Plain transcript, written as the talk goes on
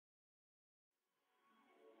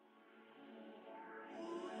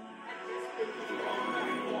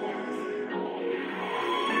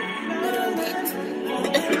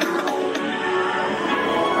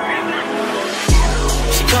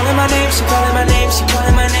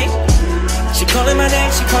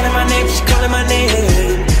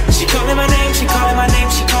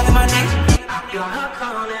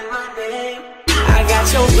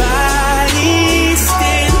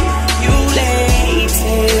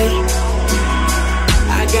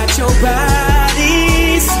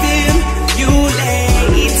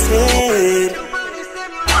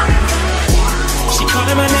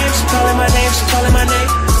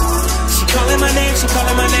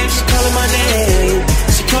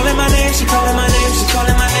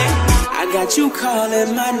got you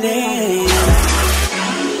calling my name.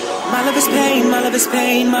 My love is pain, my love is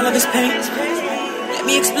pain, my love is pain. Let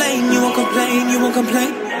me explain, you won't complain, you won't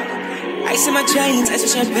complain. Ice in my chains, ice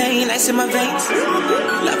with champagne, ice in my veins.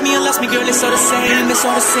 Love me or lost me, girl, it's all the same, it's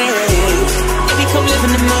all the same. Baby, come live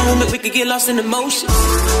in the moment, we could get lost in emotions.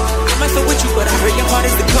 I might fuck with you, but I heard your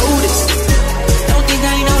heart is the coldest. Don't think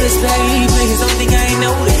I ain't noticed, babe, please don't think I ain't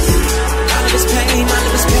noticed. My love is pain, my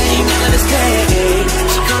love is pain, my love is pain.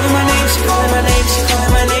 She calling my name, she calling my name, she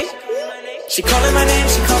calling my name. She calling my name,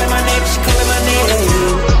 she calling my name, she calling my name.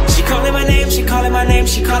 She calling my name, she calling my name,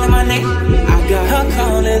 she calling my name. I got her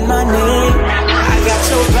calling my name. I got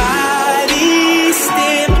your body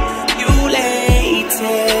stimulated.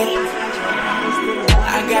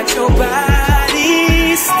 I got your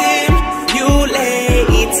body stimulated.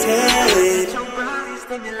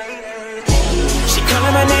 She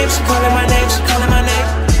calling my name, she calling my name, she calling my name.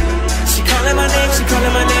 She calling my name, she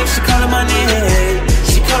calling my name, she calling my name.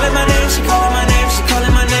 She calling my name, she calling my name, she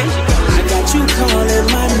calling my name. I got you calling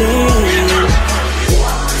my name.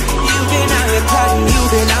 You've been out here plotting,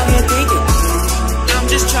 you've been out here thinking. I'm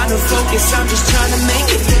just trying to focus, I'm just trying to make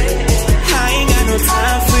it. I ain't got no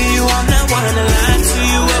time for you, I'm not one to lie to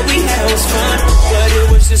you. What we had was fun, but it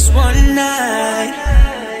was just one night.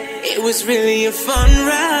 It was really a fun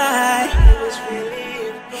ride.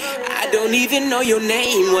 I don't even know your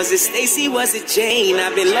name. Was it Stacy, was it Jane?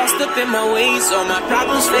 I've been lost up in my ways, all my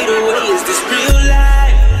problems fade away. Is this real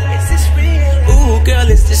life? Is this real? Ooh, girl,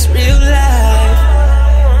 is this real life?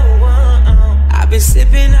 I've been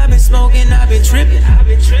sipping, I've been smoking, I've been tripping,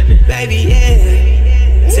 baby,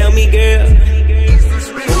 yeah. Tell me, girl, is this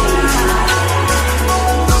real life?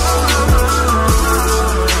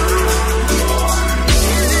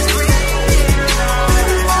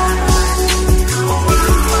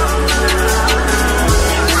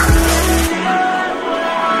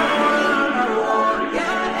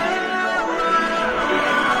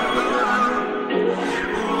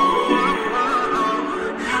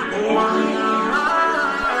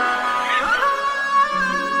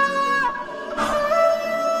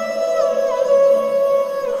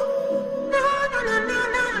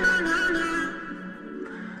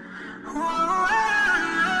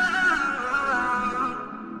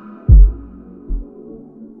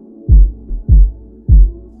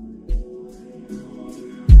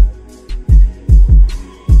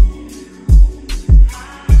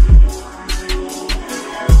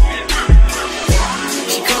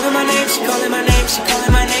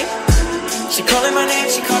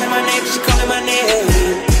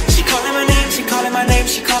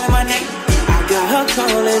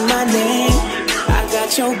 Calling my name. I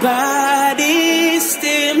got your body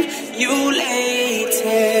stimulated.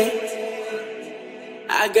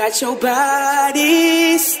 I got your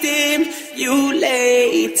body stimulated.